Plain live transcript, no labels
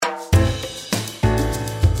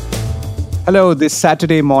Hello, this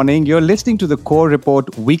Saturday morning, you're listening to the Core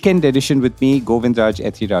Report Weekend Edition with me, Govindraj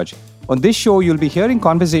Ethiraj. On this show, you'll be hearing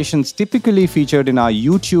conversations typically featured in our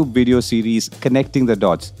YouTube video series, Connecting the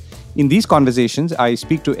Dots. In these conversations, I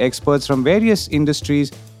speak to experts from various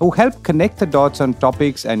industries who help connect the dots on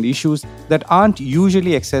topics and issues that aren't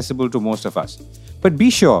usually accessible to most of us. But be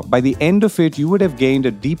sure, by the end of it, you would have gained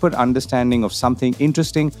a deeper understanding of something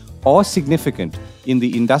interesting or significant in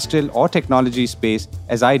the industrial or technology space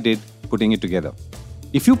as I did putting it together.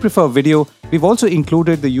 If you prefer video, we've also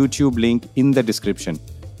included the YouTube link in the description.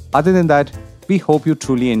 Other than that, we hope you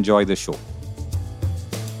truly enjoy the show.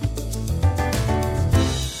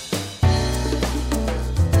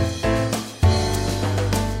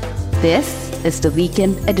 This is the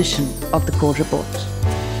weekend edition of the Core Report.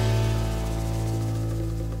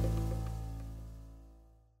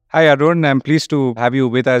 Hi Arun, I'm pleased to have you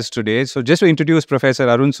with us today. So just to introduce Professor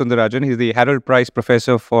Arun Sundararajan, he's the Harold Price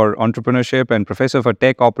Professor for Entrepreneurship and Professor for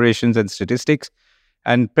Tech Operations and Statistics,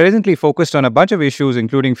 and presently focused on a bunch of issues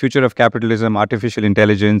including future of capitalism, artificial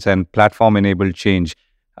intelligence, and platform-enabled change.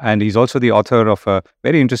 And he's also the author of a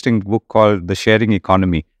very interesting book called The Sharing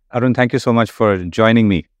Economy. Arun, thank you so much for joining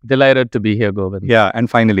me. Delighted to be here, Govind. Yeah, and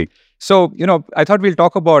finally. So, I thought we'll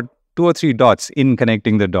talk about 2 or 3 dots in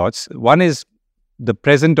connecting the dots. One is the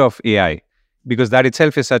present of AI, because that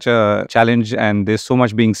itself is such a challenge and there's so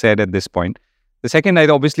much being said at this point. The second,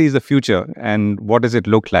 obviously, is the future and what does it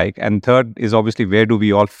look like? And third is obviously where do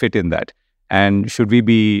we all fit in that? And should we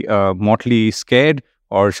be mortally scared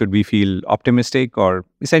or should we feel optimistic, or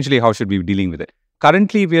essentially how should we be dealing with it?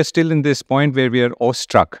 Currently, we are still in this point where we are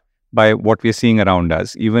awestruck by what we're seeing around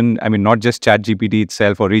us. Even, not just ChatGPT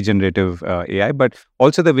itself or regenerative AI, but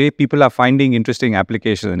also the way people are finding interesting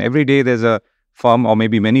applications. And every day there's a firm or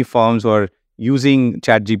maybe many firms who are using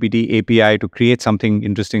ChatGPT API to create something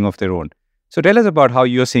interesting of their own. So tell us about how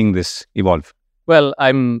you're seeing this evolve. Well,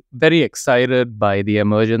 I'm very excited by the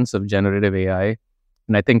emergence of generative AI.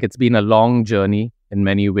 And I think it's been a long journey in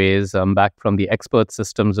many ways, back from the expert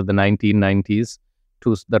systems of the 1990s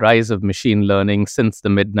to the rise of machine learning since the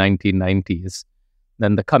mid-1990s.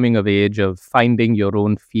 Then the coming of age of finding your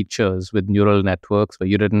own features with neural networks where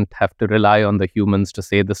you didn't have to rely on the humans to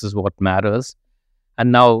say this is what matters.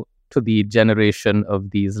 And now to the generation of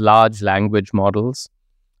these large language models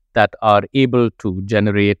that are able to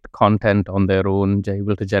generate content on their own,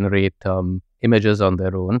 able to generate images on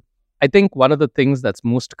their own. I think one of the things that's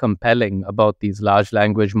most compelling about these large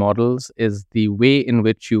language models is the way in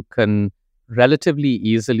which you can relatively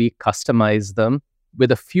easily customize them with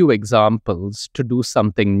a few examples to do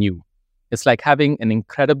something new. It's like having an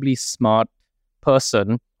incredibly smart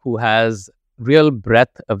person who has real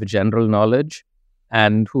breadth of general knowledge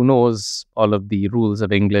and who knows all of the rules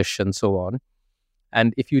of English and so on.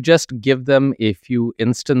 And if you just give them a few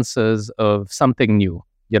instances of something new,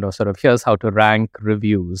 sort of here's how to rank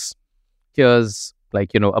reviews, here's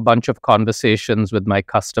a bunch of conversations with my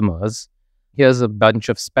customers, here's a bunch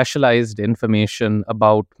of specialized information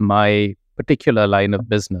about my particular line of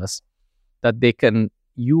business, that they can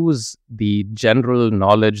use the general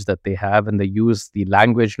knowledge that they have and they use the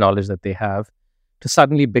language knowledge that they have to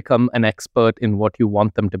suddenly become an expert in what you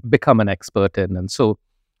want them to become an expert in. And so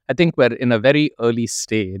I think we're in a very early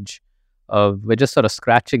stage of, we're just sort of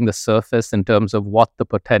scratching the surface in terms of what the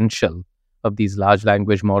potential of these large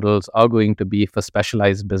language models are going to be for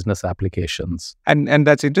specialized business applications. And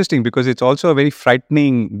that's interesting because it's also a very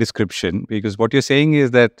frightening description, because what you're saying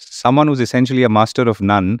is that someone who's essentially a master of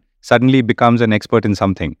none suddenly becomes an expert in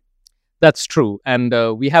something. That's true. And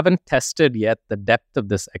we haven't tested yet the depth of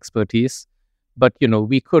this expertise. But,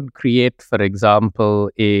 we could create, for example,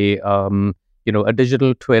 a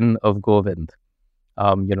digital twin of Govind.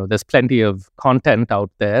 There's plenty of content out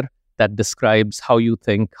there that describes how you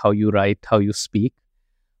think, how you write, how you speak.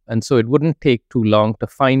 And so it wouldn't take too long to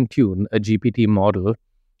fine-tune a GPT model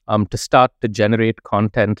to start to generate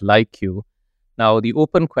content like you. Now, the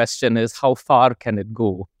open question is, how far can it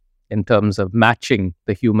go in terms of matching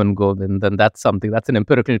the human Govind? And that's an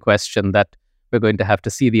empirical question that we're going to have to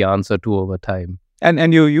see the answer to over time.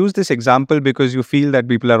 And you use this example because you feel that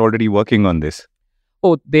people are already working on this.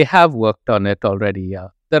 Oh, they have worked on it already, yeah.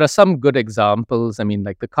 There are some good examples.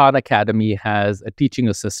 Like the Khan Academy has a teaching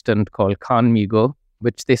assistant called Khanmigo,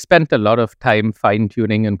 which they spent a lot of time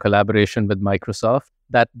fine-tuning in collaboration with Microsoft,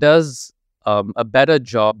 that does a better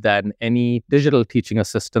job than any digital teaching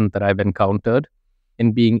assistant that I've encountered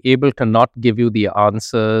in being able to not give you the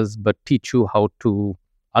answers, but teach you how to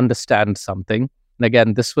understand something. And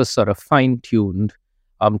again, this was sort of fine-tuned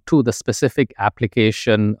to the specific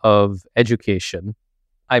application of education.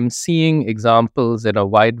 I'm seeing examples in a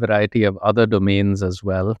wide variety of other domains as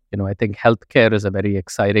well. I think healthcare is a very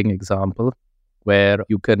exciting example where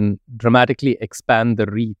you can dramatically expand the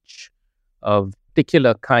reach of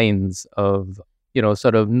particular kinds of,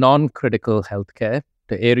 sort of non-critical healthcare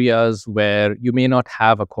to areas where you may not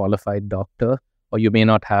have a qualified doctor, or you may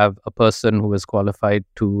not have a person who is qualified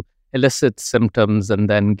to elicit symptoms and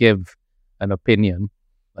then give an opinion.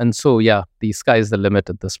 And so, yeah, the sky's the limit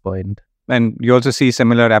at this point. And you also see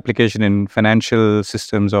similar application in financial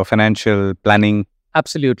systems or financial planning.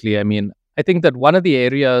 Absolutely. I mean, I think that one of the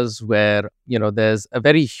areas where, there's a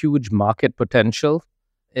very huge market potential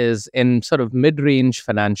is in sort of mid-range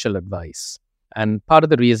financial advice. And part of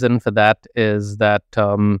the reason for that is that,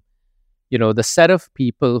 the set of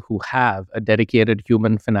people who have a dedicated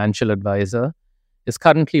human financial advisor is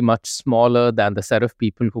currently much smaller than the set of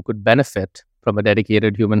people who could benefit from a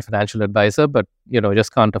dedicated human financial advisor, but,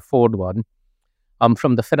 just can't afford one.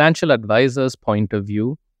 From the financial advisor's point of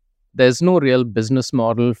view, there's no real business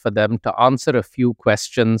model for them to answer a few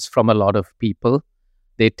questions from a lot of people.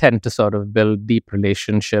 They tend to sort of build deep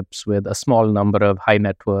relationships with a small number of high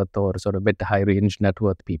net worth or sort of mid to high range net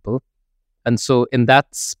worth people. And so in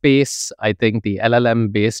that space, I think the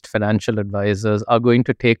LLM-based financial advisors are going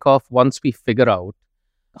to take off once we figure out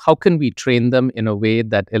how can we train them in a way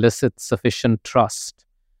that elicits sufficient trust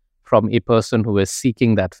from a person who is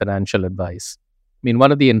seeking that financial advice. I mean,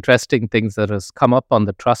 one of the interesting things that has come up on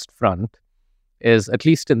the trust front is, at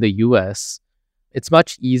least in the US, it's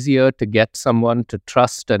much easier to get someone to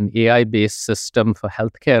trust an AI-based system for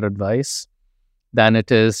healthcare advice than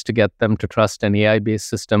it is to get them to trust an AI-based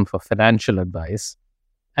system for financial advice.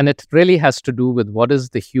 And it really has to do with what is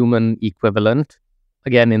the human equivalent.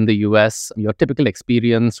 Again, in the US, your typical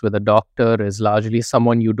experience with a doctor is largely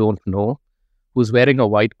someone you don't know, who's wearing a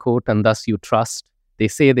white coat and thus you trust. They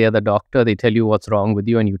say they're the doctor, they tell you what's wrong with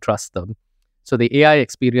you and you trust them. So the AI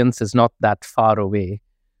experience is not that far away.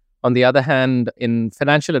 On the other hand, in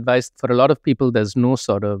financial advice, for a lot of people, there's no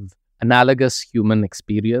sort of analogous human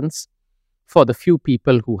experience. For the few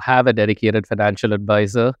people who have a dedicated financial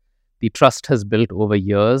advisor, the trust has built over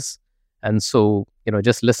years. And so,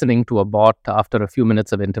 just listening to a bot after a few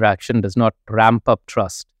minutes of interaction does not ramp up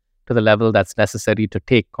trust to the level that's necessary to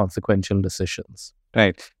take consequential decisions.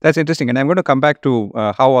 Right. That's interesting. And I'm going to come back to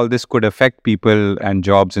how all this could affect people and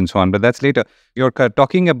jobs and so on. But that's later. You're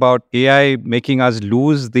talking about AI making us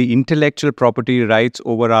lose the intellectual property rights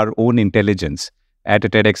over our own intelligence at a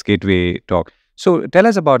TEDx Gateway talk. So tell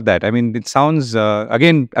us about that. I mean, it sounds,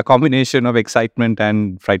 again, a combination of excitement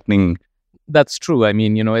and frightening. That's true. I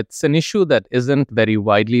mean, it's an issue that isn't very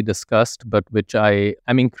widely discussed, but which I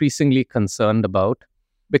am increasingly concerned about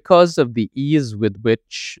because of the ease with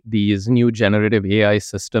which these new generative AI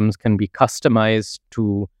systems can be customized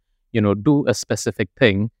to, do a specific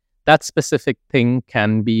thing. That specific thing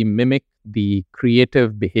can be mimic the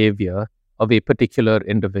creative behavior of a particular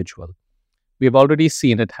individual. We've already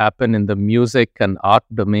seen it happen in the music and art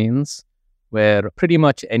domains, where pretty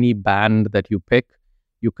much any band that you pick,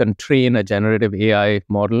 you can train a generative AI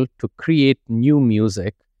model to create new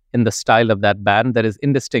music in the style of that band that is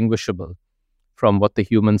indistinguishable from what the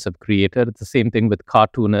humans have created. It's the same thing with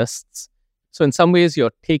cartoonists. So in some ways,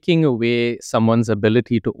 you're taking away someone's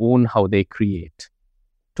ability to own how they create.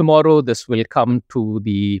 Tomorrow, this will come to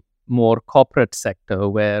the more corporate sector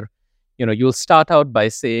where you'll start out by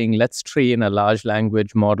saying, let's train a large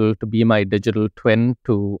language model to be my digital twin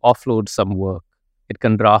to offload some work. It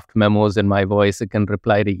can draft memos in my voice. It can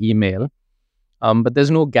reply to email. But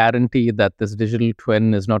there's no guarantee that this digital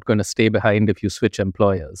twin is not going to stay behind if you switch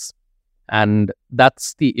employers. And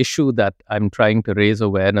that's the issue that I'm trying to raise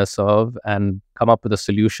awareness of and come up with a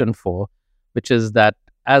solution for, which is that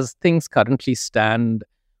as things currently stand,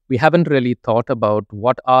 we haven't really thought about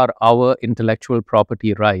what are our intellectual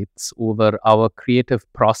property rights over our creative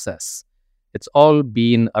process. It's all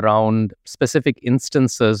been around specific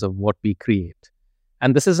instances of what we create.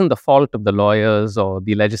 And this isn't the fault of the lawyers or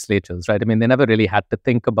the legislatures, right? I mean, they never really had to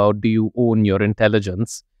think about, do you own your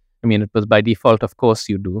intelligence? I mean, it was by default, of course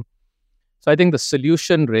you do. So I think the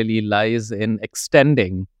solution really lies in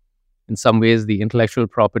extending, in some ways, the intellectual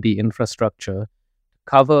property infrastructure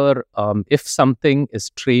cover if something is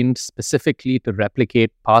trained specifically to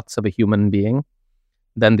replicate parts of a human being,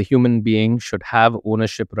 then the human being should have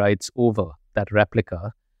ownership rights over that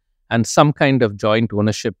replica and some kind of joint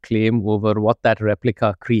ownership claim over what that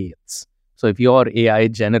replica creates. So if your AI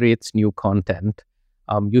generates new content,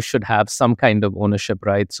 you should have some kind of ownership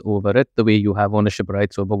rights over it, the way you have ownership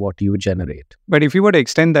rights over what you generate. But if you were to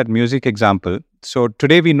extend that music example, so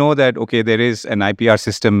today we know that, okay, there is an IPR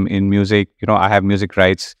system in music. I have music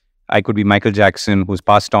rights. I could be Michael Jackson, who's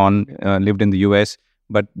passed on, lived in the US,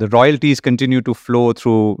 but the royalties continue to flow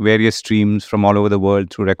through various streams from all over the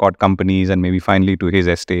world through record companies and maybe finally to his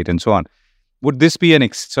estate and so on. Would this be an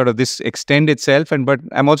sort of this extend itself? But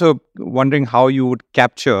I'm also wondering how you would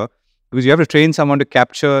capture, because you have to train someone to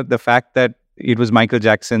capture the fact that it was Michael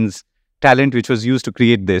Jackson's talent which was used to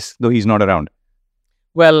create this, though he's not around.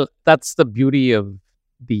 Well, that's the beauty of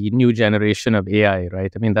the new generation of AI,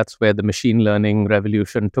 right? I mean, that's where the machine learning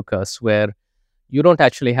revolution took us, where you don't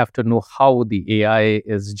actually have to know how the AI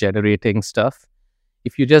is generating stuff.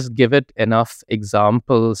 If you just give it enough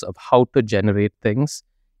examples of how to generate things,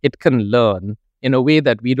 it can learn in a way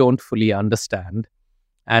that we don't fully understand.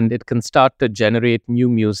 And it can start to generate new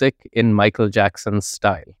music in Michael Jackson's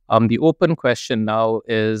style. The open question now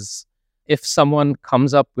is, if someone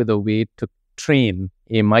comes up with a way to train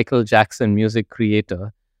a Michael Jackson music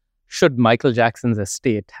creator, should Michael Jackson's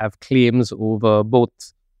estate have claims over both,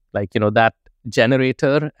 that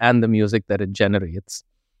generator and the music that it generates?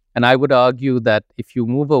 And I would argue that if you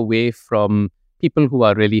move away from people who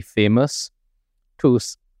are really famous to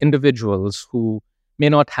individuals who may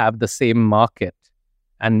not have the same market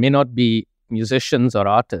and may not be musicians or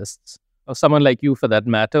artists, or someone like you for that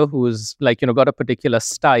matter, who's got a particular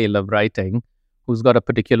style of writing, who's got a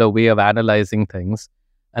particular way of analyzing things.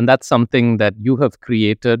 And that's something that you have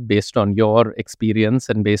created based on your experience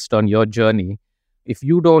and based on your journey. If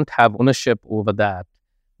you don't have ownership over that,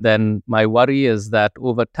 then my worry is that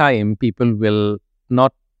over time, people will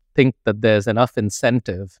not think that there's enough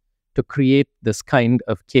incentive to create this kind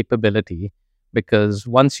of capability, because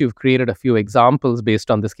once you've created a few examples based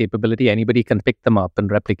on this capability, anybody can pick them up and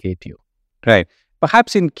replicate you. Right.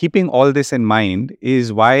 Perhaps in keeping all this in mind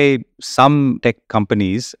is why some tech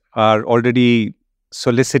companies are already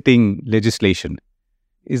soliciting legislation.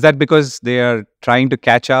 Is that because they are trying to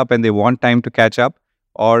catch up and they want time to catch up,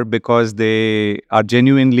 or because they are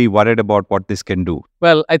genuinely worried about what this can do?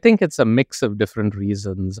 Well, I think it's a mix of different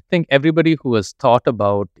reasons. I think everybody who has thought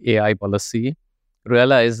about AI policy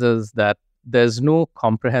realizes that there's no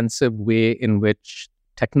comprehensive way in which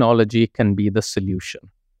technology can be the solution,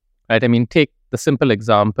 right? I mean, take the simple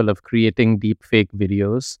example of creating deepfake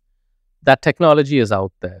videos. That technology is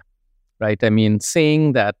out there, right? I mean,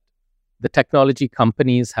 saying that the technology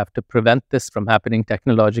companies have to prevent this from happening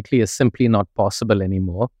technologically is simply not possible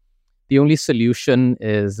anymore. The only solution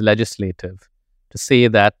is legislative, to say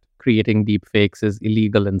that creating deepfakes is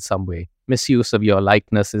illegal in some way. Misuse of your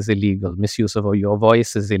likeness is illegal. Misuse of your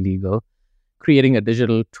voice is illegal. Creating a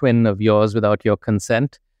digital twin of yours without your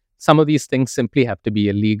consent, some of these things simply have to be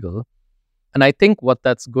illegal. And I think what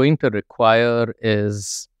that's going to require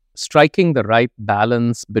is striking the right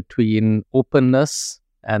balance between openness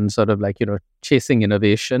and sort of chasing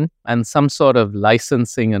innovation and some sort of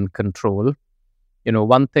licensing and control.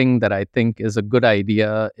 One thing that I think is a good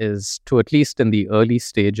idea is to, at least in the early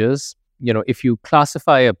stages, if you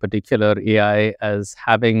classify a particular AI as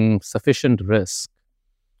having sufficient risk,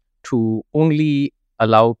 to only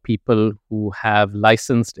allow people who have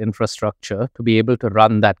licensed infrastructure to be able to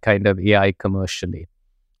run that kind of AI commercially.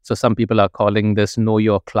 So some people are calling this Know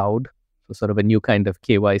Your Cloud, so sort of a new kind of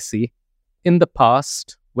KYC. In the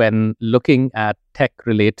past, when looking at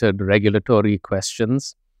tech-related regulatory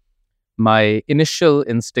questions, my initial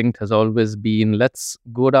instinct has always been, let's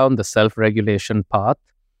go down the self-regulation path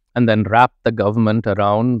and then wrap the government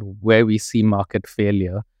around where we see market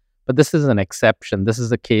failure. But this is an exception. This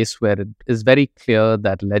is a case where it is very clear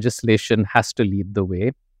that legislation has to lead the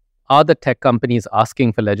way. Are the tech companies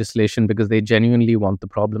asking for legislation because they genuinely want the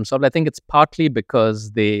problem solved? I think it's partly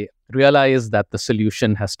because they realize that the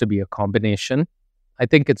solution has to be a combination. I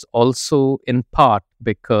think it's also in part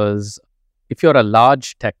because if you're a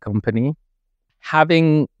large tech company,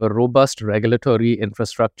 having a robust regulatory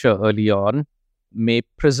infrastructure early on may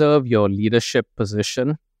preserve your leadership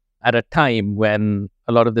position at a time when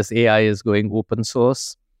a lot of this AI is going open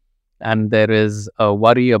source, and there is a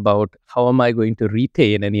worry about how am I going to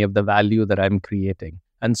retain any of the value that I'm creating.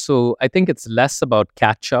 And so I think it's less about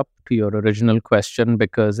catch up to your original question,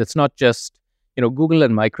 because it's not just, Google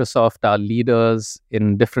and Microsoft are leaders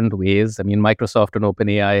in different ways. I mean, Microsoft and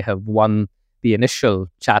OpenAI have won the initial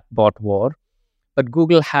chatbot war, but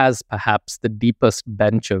Google has perhaps the deepest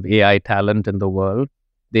bench of AI talent in the world.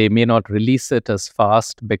 They may not release it as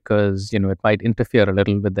fast because, it might interfere a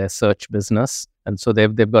little with their search business. And so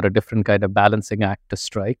they've got a different kind of balancing act to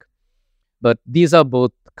strike. But these are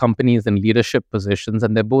both companies in leadership positions,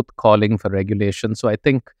 and they're both calling for regulation. So I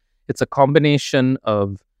think it's a combination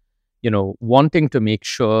of, wanting to make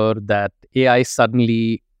sure that AI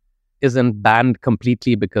suddenly isn't banned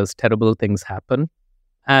completely because terrible things happen,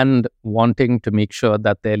 and wanting to make sure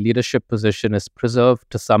that their leadership position is preserved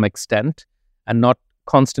to some extent and not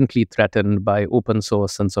constantly threatened by open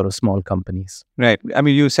source and sort of small companies. Right. I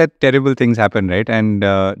mean, you said terrible things happen, right? And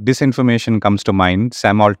disinformation comes to mind.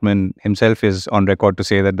 Sam Altman himself is on record to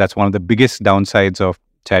say that that's one of the biggest downsides of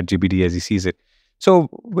ChatGPT as he sees it. So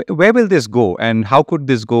where will this go, and how could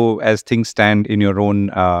this go as things stand in your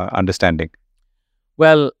own understanding?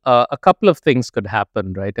 Well, a couple of things could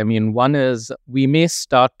happen, right? I mean, one is we may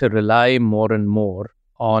start to rely more and more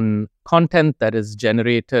on content that is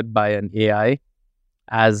generated by an AI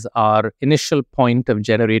as our initial point of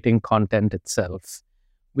generating content itself.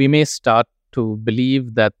 We may start to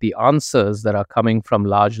believe that the answers that are coming from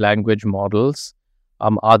large language models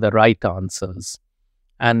are the right answers.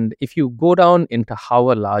 And if you go down into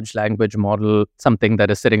how a large language model, something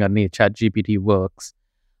that is sitting underneath ChatGPT, works,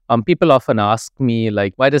 people often ask me,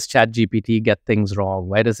 like, why does ChatGPT get things wrong?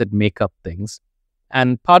 Why does it make up things?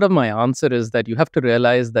 And part of my answer is that you have to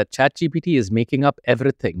realize that ChatGPT is making up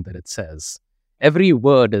everything that it says. Every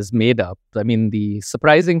word is made up. I mean, the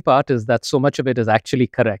surprising part is that so much of it is actually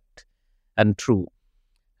correct and true.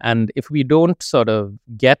 And if we don't sort of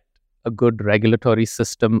get a good regulatory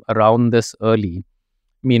system around this early,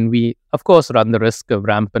 I mean, we, of course, run the risk of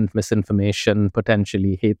rampant misinformation,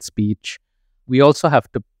 potentially hate speech. We also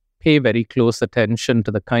have to pay very close attention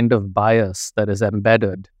to the kind of bias that is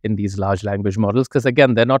embedded in these large language models, because,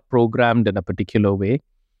 again, they're not programmed in a particular way.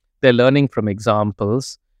 They're learning from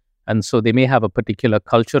examples. And so they may have a particular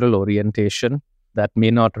cultural orientation that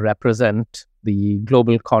may not represent the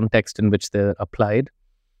global context in which they're applied.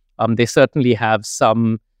 They certainly have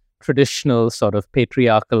some traditional sort of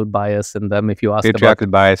patriarchal bias in them. If you ask patriarchal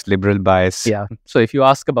bias, liberal bias. Yeah. So if you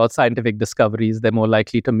ask about scientific discoveries, they're more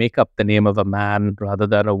likely to make up the name of a man rather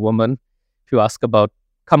than a woman. If you ask about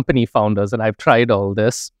company founders, and I've tried all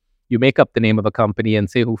this, you make up the name of a company and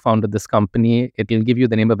say who founded this company, it'll give you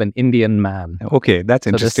the name of an Indian man. Okay, that's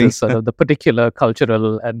interesting. So this is sort of the particular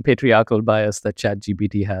cultural and patriarchal bias that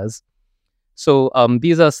ChatGPT has. So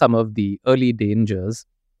these are some of the early dangers.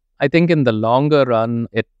 I think in the longer run,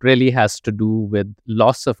 it really has to do with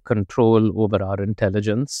loss of control over our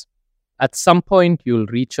intelligence. At some point, you'll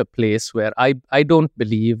reach a place where I don't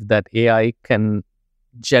believe that AI can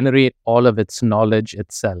generate all of its knowledge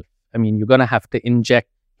itself. I mean, you're going to have to inject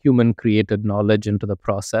human-created knowledge into the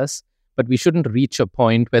process, but we shouldn't reach a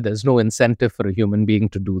point where there's no incentive for a human being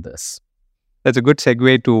to do this. That's a good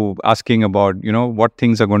segue to asking about, what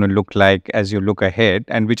things are going to look like as you look ahead,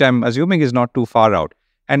 and which I'm assuming is not too far out.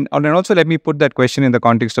 And also, let me put that question in the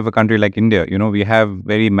context of a country like India. We have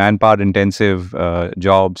very manpower-intensive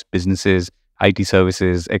jobs, businesses, IT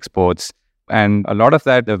services, exports, and a lot of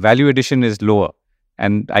that, the value addition is lower.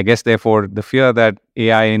 And I guess, therefore, the fear that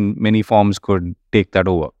AI in many forms could take that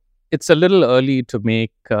over. It's a little early to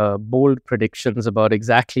make bold predictions about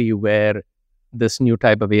exactly where this new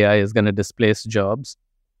type of AI is going to displace jobs.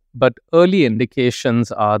 But early indications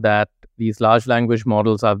are that these large language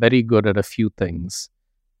models are very good at a few things.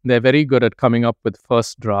 They're very good at coming up with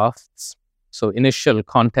first drafts, so initial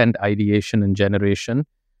content ideation and generation.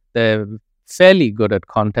 They're fairly good at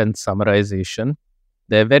content summarization.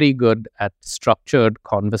 They're very good at structured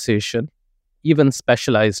conversation, even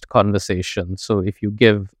specialized conversation. So if you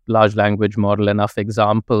give large language model enough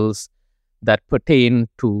examples that pertain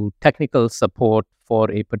to technical support for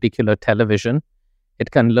a particular television, it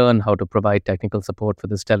can learn how to provide technical support for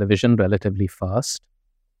this television relatively fast.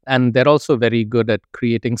 And they're also very good at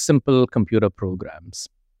creating simple computer programs.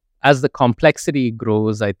 As the complexity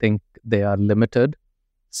grows, I think they are limited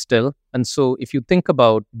still. And so if you think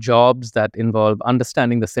about jobs that involve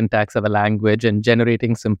understanding the syntax of a language and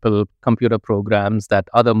generating simple computer programs that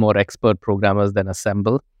other more expert programmers then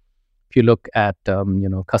assemble, if you look at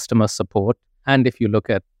customer support, and if you look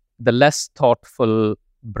at the less thoughtful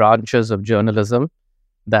branches of journalism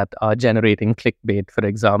that are generating clickbait, for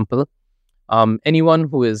example, anyone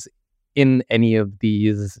who is in any of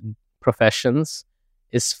these professions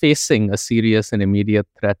is facing a serious and immediate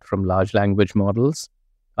threat from large language models.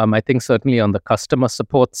 I think certainly on the customer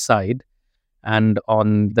support side and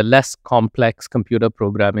on the less complex computer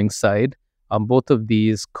programming side, both of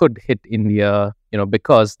these could hit India,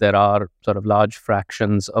 because there are sort of large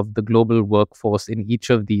fractions of the global workforce in each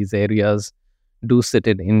of these areas do sit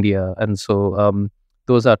in India. And so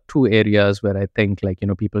those are two areas where I think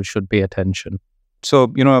people should pay attention.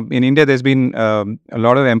 So, in India, there's been a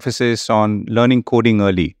lot of emphasis on learning coding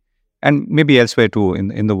early, and maybe elsewhere too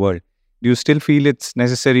in the world. Do you still feel it's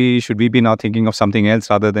necessary? Should we be now thinking of something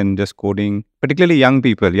else other than just coding, particularly young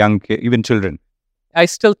people, even children? I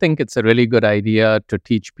still think it's a really good idea to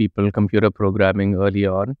teach people computer programming early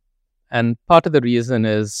on. And part of the reason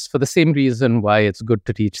is for the same reason why it's good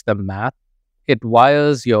to teach them math. It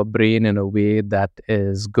wires your brain in a way that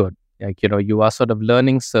is good. Like, you are sort of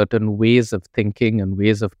learning certain ways of thinking and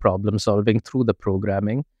ways of problem solving through the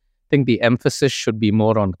programming. I think the emphasis should be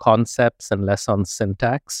more on concepts and less on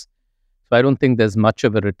syntax. So I don't think there's much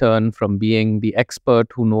of a return from being the expert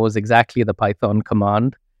who knows exactly the Python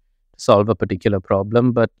command to solve a particular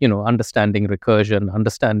problem, but, understanding recursion,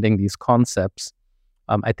 understanding these concepts.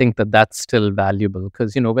 I think that that's still valuable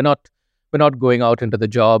because, we're not going out into the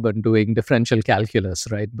job and doing differential calculus,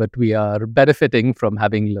 right? But we are benefiting from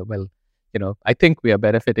having, I think we are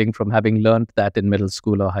benefiting from having learned that in middle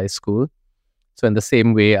school or high school. So in the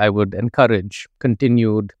same way, I would encourage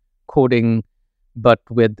continued coding, but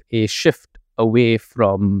with a shift away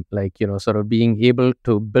from sort of being able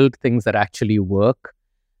to build things that actually work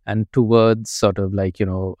and towards sort of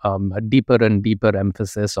a deeper and deeper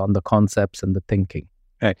emphasis on the concepts and the thinking.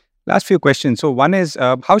 Right. Last few questions. So one is,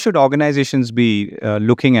 how should organizations be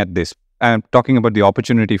looking at this? I'm talking about the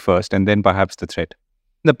opportunity first and then perhaps the threat.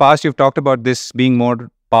 In the past, you've talked about this being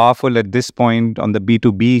more powerful at this point on the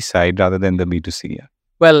B2B side rather than the B2C. Yeah.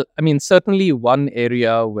 Well, I mean, certainly one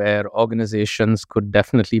area where organizations could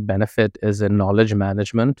definitely benefit is in knowledge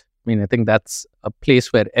management. I mean, I think that's a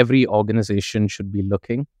place where every organization should be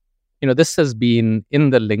looking. This has been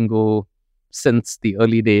in the lingo since the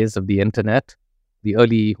early days of the internet. The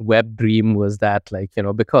early web dream was that,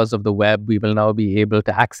 because of the web, we will now be able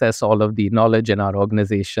to access all of the knowledge in our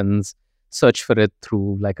organizations, search for it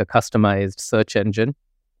through a customized search engine.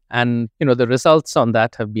 And, the results on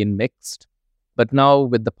that have been mixed. But now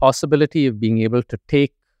with the possibility of being able to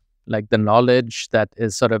take the knowledge that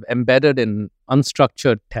is sort of embedded in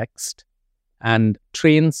unstructured text and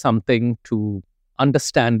train something to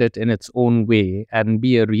understand it in its own way and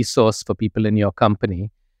be a resource for people in your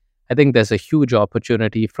company, I think there's a huge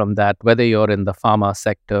opportunity from that, whether you're in the pharma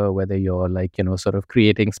sector, whether you're sort of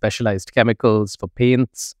creating specialized chemicals for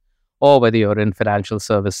paints, or whether you're in financial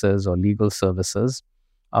services or legal services.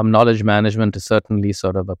 Knowledge management is certainly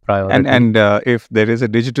sort of a priority. And if there is a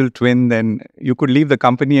digital twin, then you could leave the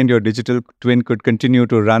company and your digital twin could continue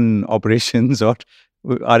to run operations or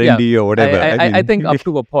R&D or whatever. I think up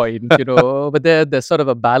to a point, but there's sort of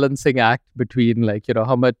a balancing act between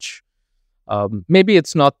how much, maybe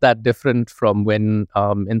it's not that different from when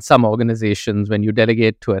in some organizations, when you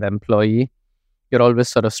delegate to an employee, you're always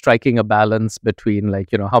sort of striking a balance between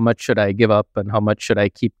how much should I give up and how much should I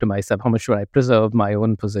keep to myself? How much should I preserve my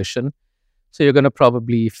own position? So you're going to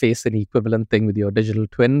probably face an equivalent thing with your digital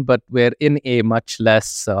twin, but we're in a much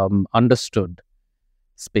less understood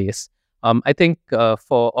space. I think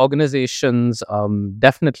for organizations,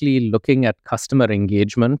 definitely looking at customer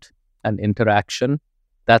engagement and interaction,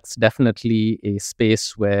 that's definitely a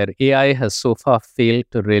space where AI has so far failed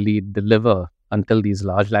to really deliver until these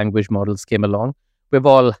large language models came along. We've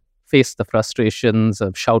all faced the frustrations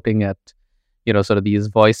of shouting at, sort of these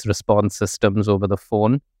voice response systems over the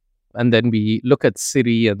phone. And then we look at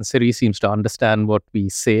Siri and Siri seems to understand what we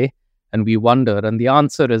say and we wonder. And the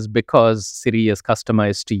answer is because Siri is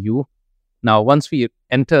customized to you. Now, once we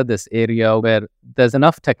enter this area where there's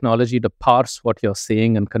enough technology to parse what you're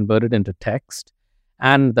saying and convert it into text,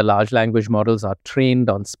 and the large language models are trained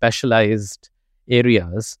on specialized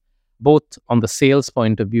areas, both on the sales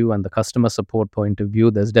point of view and the customer support point of view,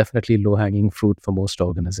 there's definitely low-hanging fruit for most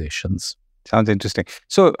organizations. Sounds interesting.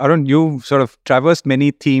 So, Arun, you've sort of traversed many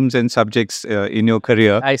themes and subjects in your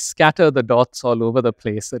career. I scatter the dots all over the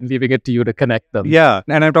place and leaving it to you to connect them. Yeah,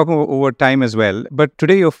 and I'm talking over time as well. But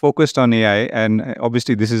today you're focused on AI, and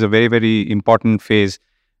obviously this is a very, very important phase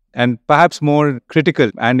and perhaps more critical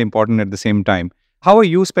and important at the same time. How are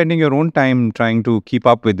you spending your own time trying to keep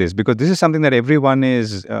up with this? Because this is something that everyone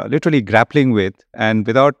is literally grappling with, and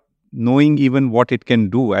without knowing even what it can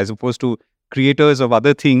do, as opposed to creators of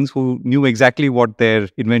other things who knew exactly what their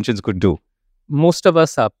inventions could do. Most of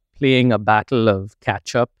us are playing a battle of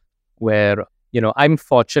catch up where, I'm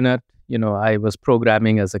fortunate, I was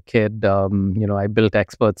programming as a kid. I built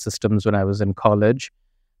expert systems when I was in college.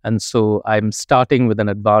 And so I'm starting with an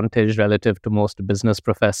advantage relative to most business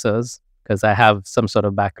professors, because I have some sort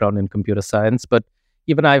of background in computer science. But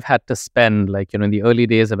even I've had to spend, in the early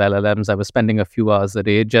days of LLMs, I was spending a few hours a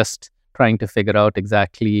day just trying to figure out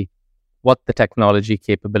exactly what the technology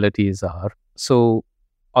capabilities are. So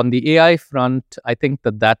on the AI front, I think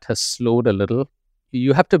that has slowed a little.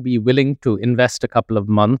 You have to be willing to invest a couple of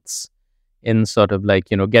months in sort of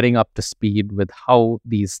getting up to speed with how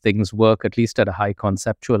these things work, at least at a high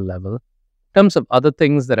conceptual level. In terms of other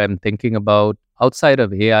things that I'm thinking about, outside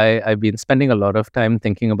of AI, I've been spending a lot of time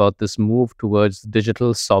thinking about this move towards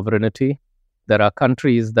digital sovereignty. there are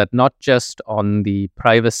countries that not just on the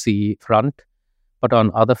privacy front, but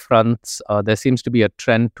on other fronts, there seems to be a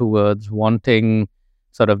trend towards wanting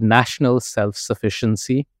sort of national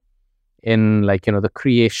self-sufficiency in the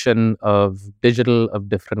creation of digital of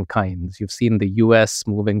different kinds. You've seen the US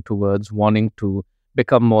moving towards wanting to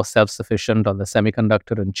become more self-sufficient on the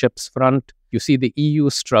semiconductor and chips front. You see the EU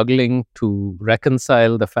struggling to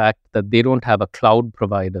reconcile the fact that they don't have a cloud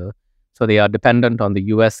provider. So they are dependent on the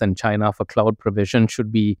US and China for cloud provision.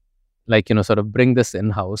 Should be sort of bring this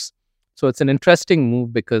in-house. So it's an interesting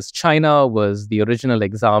move because China was the original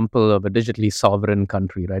example of a digitally sovereign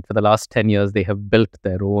country, right? For the last 10 years, they have built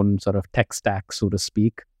their own sort of tech stack, so to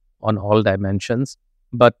speak, on all dimensions.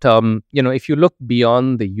 But, if you look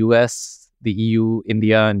beyond the US, the EU,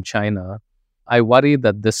 India, and China, I worry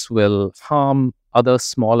that this will harm other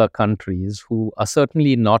smaller countries who are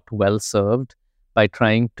certainly not well served by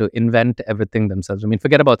trying to invent everything themselves. I mean,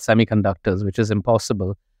 forget about semiconductors, which is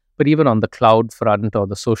impossible. But even on the cloud front or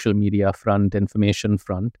the social media front, information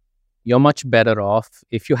front, you're much better off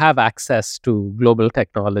if you have access to global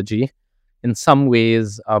technology. In some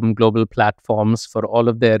ways, global platforms, for all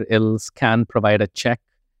of their ills, can provide a check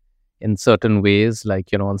in certain ways,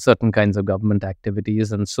 on certain kinds of government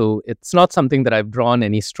activities. And so it's not something that I've drawn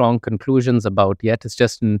any strong conclusions about yet. It's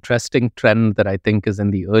just an interesting trend that I think is in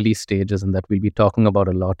the early stages and that we'll be talking about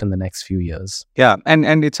a lot in the next few years. Yeah,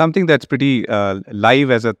 and it's something that's pretty live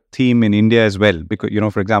as a theme in India as well. Because,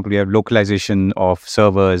 for example, we have localization of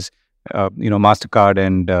servers. MasterCard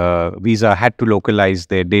and Visa had to localize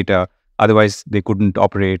their data. Otherwise, they couldn't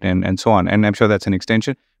operate and so on. And I'm sure that's an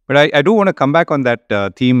extension. But I do want to come back on that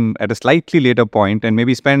theme at a slightly later point and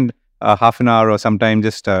maybe spend half an hour or some time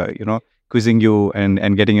just, quizzing you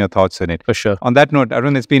and getting your thoughts on it. For sure. On that note,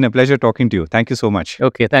 Arun, it's been a pleasure talking to you. Thank you so much.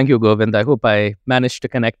 Okay, thank you, Govind. I hope I managed to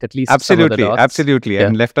connect at least some of the dots. Absolutely. Yeah.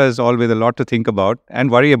 And left us all with a lot to think about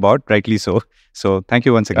and worry about, rightly so. So thank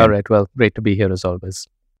you once again. All right. Well, great to be here as always.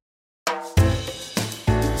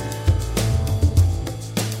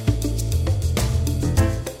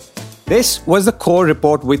 This was the Core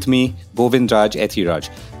Report with me, Govindraj Ethiraj.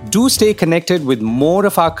 Do stay connected with more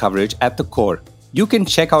of our coverage at the Core. You can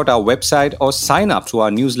check out our website or sign up to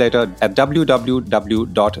our newsletter at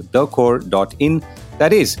www.thecore.in.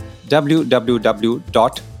 That is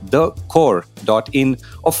www.thecore.in,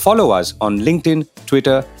 or follow us on LinkedIn,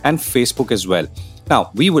 Twitter, and Facebook as well.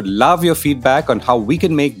 Now, we would love your feedback on how we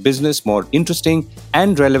can make business more interesting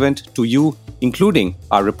and relevant to you, including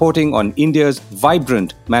our reporting on India's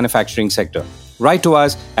vibrant manufacturing sector. Write to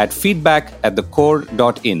us at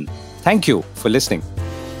feedback@thecore.in. Thank you for listening.